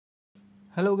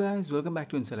Hello guys, welcome back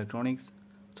to Insa Electronics.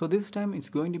 So this time it's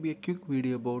going to be a quick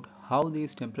video about how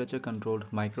these temperature controlled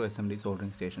micro SMD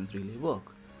soldering stations really work.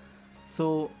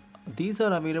 So these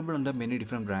are available under many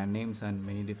different brand names and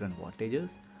many different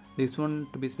wattages. This one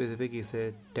to be specific is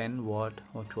a 10 watt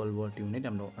or 12 watt unit.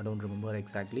 I don't remember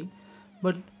exactly,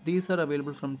 but these are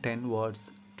available from 10 watts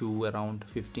to around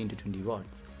 15 to 20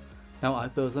 watts. Now I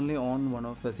personally own one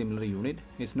of a similar unit.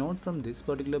 It's not from this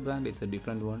particular brand, it's a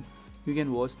different one. You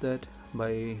can watch that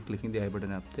by clicking the I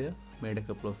button up there. Made a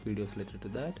couple of videos related to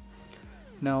that.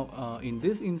 Now in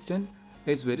this instant,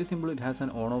 it's very simple. It has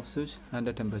an on off switch and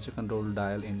a temperature control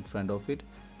dial in front of it,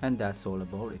 and that's all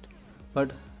about it.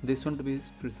 But this one, to be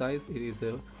precise, it is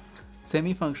a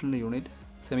semi-functional unit.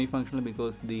 Semi-functional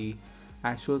because the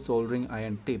actual soldering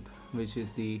iron tip, which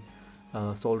is the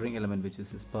soldering element, which is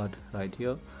this part right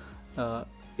here, uh,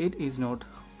 it is not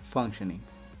functioning.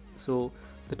 So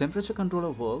the temperature controller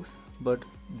works, but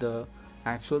the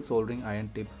actual soldering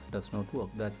iron tip does not work.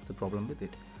 That's the problem with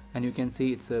it. And you can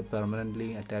see it's a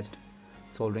permanently attached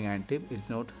soldering iron tip. It's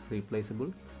not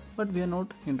replaceable, but we are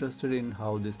not interested in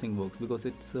how this thing works because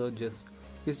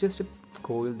it's just a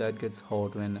coil that gets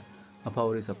hot when a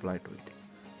power is applied to it.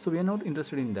 So we are not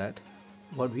interested in that.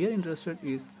 What we are interested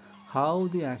is how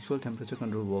the actual temperature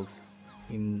control works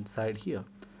inside here.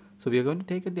 So we are going to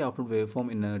take the output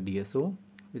waveform in a DSO,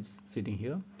 which is sitting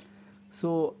here.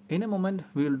 So in a moment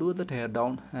we will do the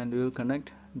teardown and we will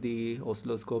connect the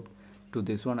oscilloscope to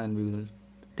this one, and we will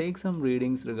take some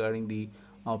readings regarding the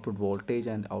output voltage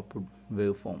and output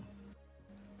waveform.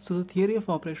 So the theory of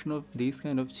operation of these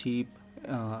kind of cheap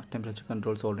temperature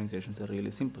control soldering stations are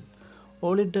really simple.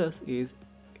 All it does is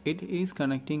it is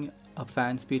connecting a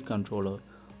fan speed controller,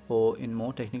 or in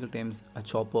more technical terms a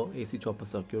chopper, AC chopper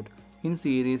circuit, in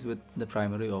series with the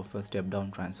primary of a step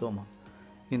down transformer.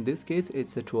 In this case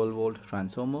it's a 12 volt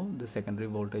transformer. The secondary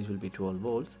voltage will be 12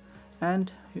 volts,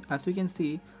 and as we can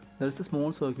see there is a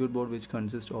small circuit board which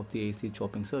consists of the AC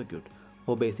chopping circuit,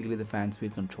 or basically the fan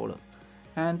speed controller,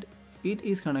 and it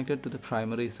is connected to the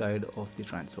primary side of the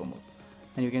transformer.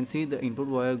 And you can see the input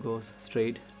wire goes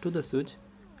straight to the switch,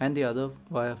 and the other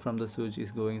wire from the switch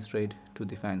is going straight to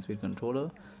the fan speed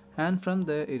controller, and from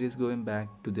there it is going back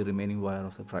to the remaining wire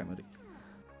of the primary.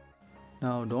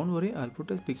 Now don't worry, I'll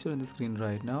put a picture in the screen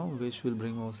right now which will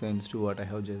bring more sense to what I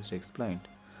have just explained.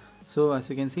 So as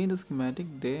you can see in the schematic,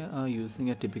 they are using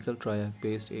a typical triac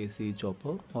based AC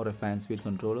chopper or a fan speed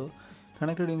controller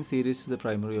connected in series to the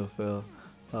primary of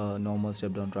a normal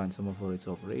step down transformer for its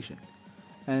operation.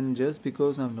 And just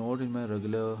because I'm not in my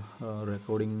regular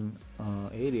recording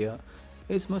area,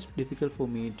 it's much difficult for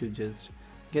me to just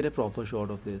get a proper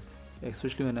shot of this,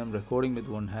 especially when I'm recording with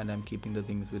one hand. I'm keeping the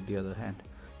things with the other hand.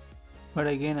 But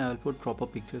again, I will put proper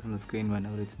pictures on the screen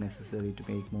whenever it's necessary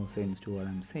to make more sense to what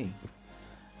I'm saying.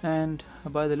 And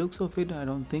by the looks of it, I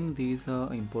don't think these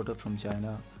are imported from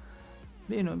China,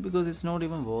 because it's not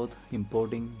even worth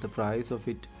importing. The price of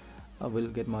it will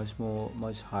get much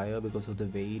higher because of the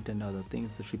weight and other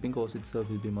things. The shipping cost itself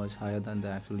will be much higher than the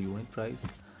actual unit price.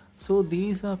 So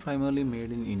these are primarily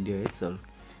made in India itself.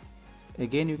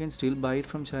 Again, you can still buy it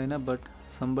from China, but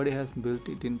somebody has built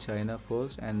it in China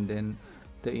first, and then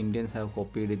the Indians have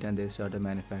copied it and they started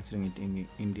manufacturing it in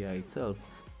India itself.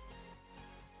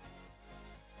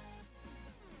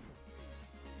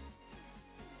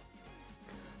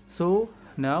 So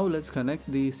now let's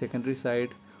connect the secondary side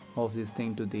of this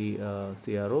thing to the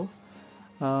CRO.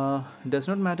 Does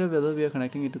not matter whether we are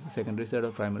connecting it to the secondary side or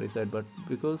primary side, but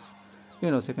because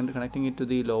connecting it to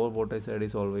the lower voltage side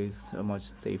is always a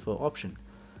much safer option.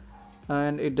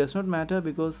 And it does not matter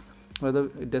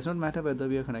whether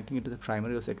we are connecting it to the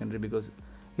primary or secondary, because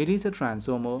it is a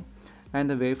transformer, and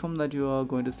the waveform that you are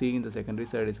going to see in the secondary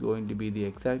side is going to be the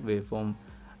exact waveform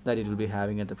that it will be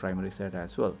having at the primary side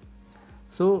as well.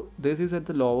 So this is at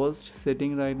the lowest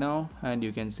setting right now, and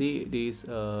you can see it is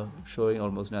showing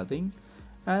almost nothing.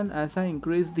 And as I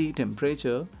increase the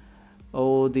temperature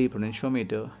or the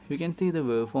potentiometer, you can see the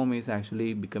waveform is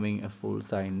actually becoming a full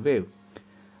sine wave.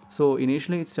 So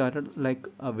initially it started like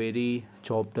a very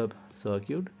chopped up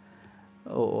circuit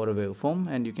or a waveform,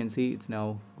 and you can see it's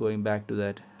now going back to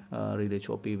that really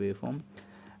choppy waveform.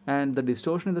 And the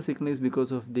distortion in the signal is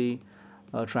because of the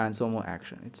transformer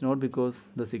action. It's not because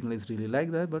the signal is really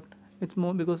like that, but it's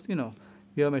more because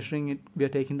we are measuring it, we are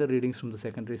taking the readings from the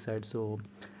secondary side, so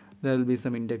there will be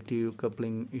some inductive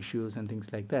coupling issues and things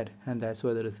like that, and that's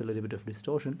why there is a little bit of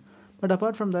distortion. But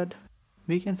apart from that,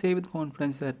 we can say with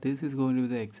confidence that this is going to be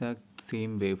the exact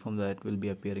same waveform that will be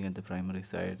appearing at the primary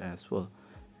side as well,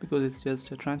 because it's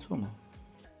just a transformer.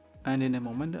 And in a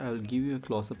moment I will give you a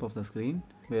close-up of the screen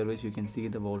where which you can see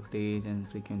the voltage and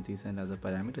frequencies and other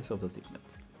parameters of the signal.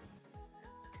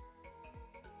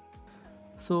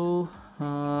 So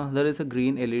there is a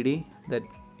green LED that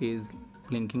is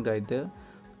blinking right there.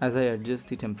 As I adjust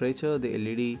the temperature, the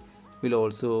LED will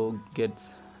also get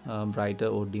brighter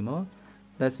or dimmer.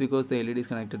 That's because the LED is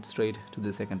connected straight to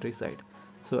the secondary side.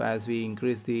 So as we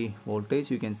increase the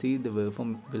voltage, you can see the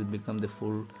waveform will become the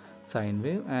full sine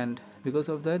wave, and because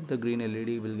of that the green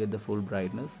LED will get the full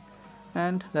brightness.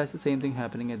 And that's the same thing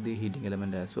happening at the heating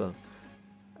element as well.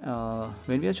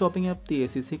 When we are chopping up the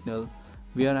AC signal,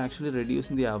 we are actually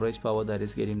reducing the average power that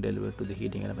is getting delivered to the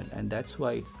heating element, and that's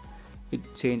why it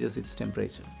changes its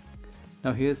temperature.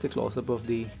 Now here's the close-up of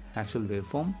the actual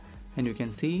waveform, and you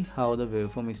can see how the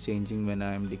waveform is changing when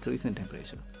I am decreasing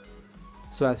temperature.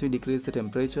 So as we decrease the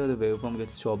temperature, the waveform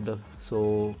gets chopped up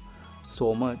so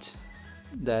much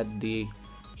that the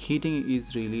heating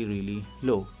is really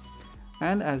low.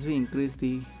 And as we increase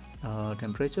the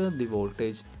temperature, the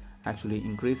voltage actually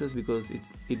increases because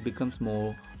it becomes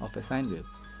more of a sine wave.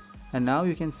 And now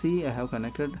you can see I have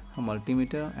connected a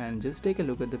multimeter, and just take a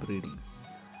look at the readings.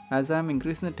 As I am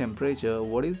increasing the temperature,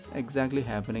 what is exactly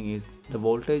happening is the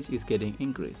voltage is getting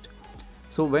increased.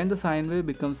 So when the sine wave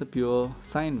becomes a pure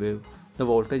sine wave, the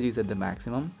voltage is at the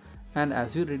maximum, and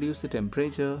as you reduce the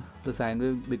temperature, the sine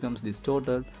wave becomes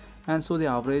distorted, and so the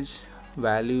average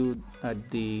value at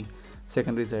the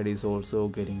secondary side is also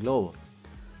getting lower.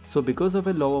 So because of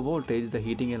a lower voltage, the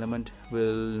heating element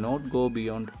will not go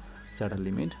beyond certain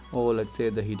limit, or let's say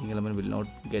the heating element will not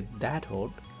get that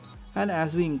hot. And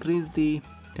as we increase the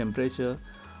temperature,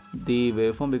 the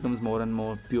waveform becomes more and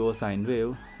more pure sine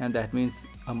wave, and that means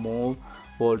a more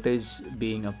voltage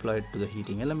being applied to the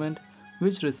heating element,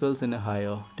 which results in a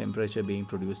higher temperature being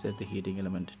produced at the heating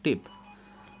element tip.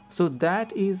 So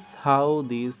that is how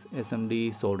these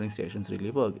SMD soldering stations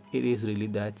really work. It is really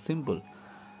that simple.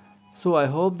 So I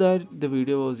hope that the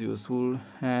video was useful,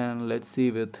 and let's see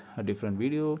with a different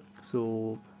video.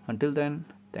 So until then,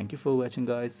 thank you for watching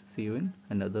guys. See you in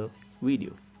another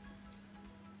video.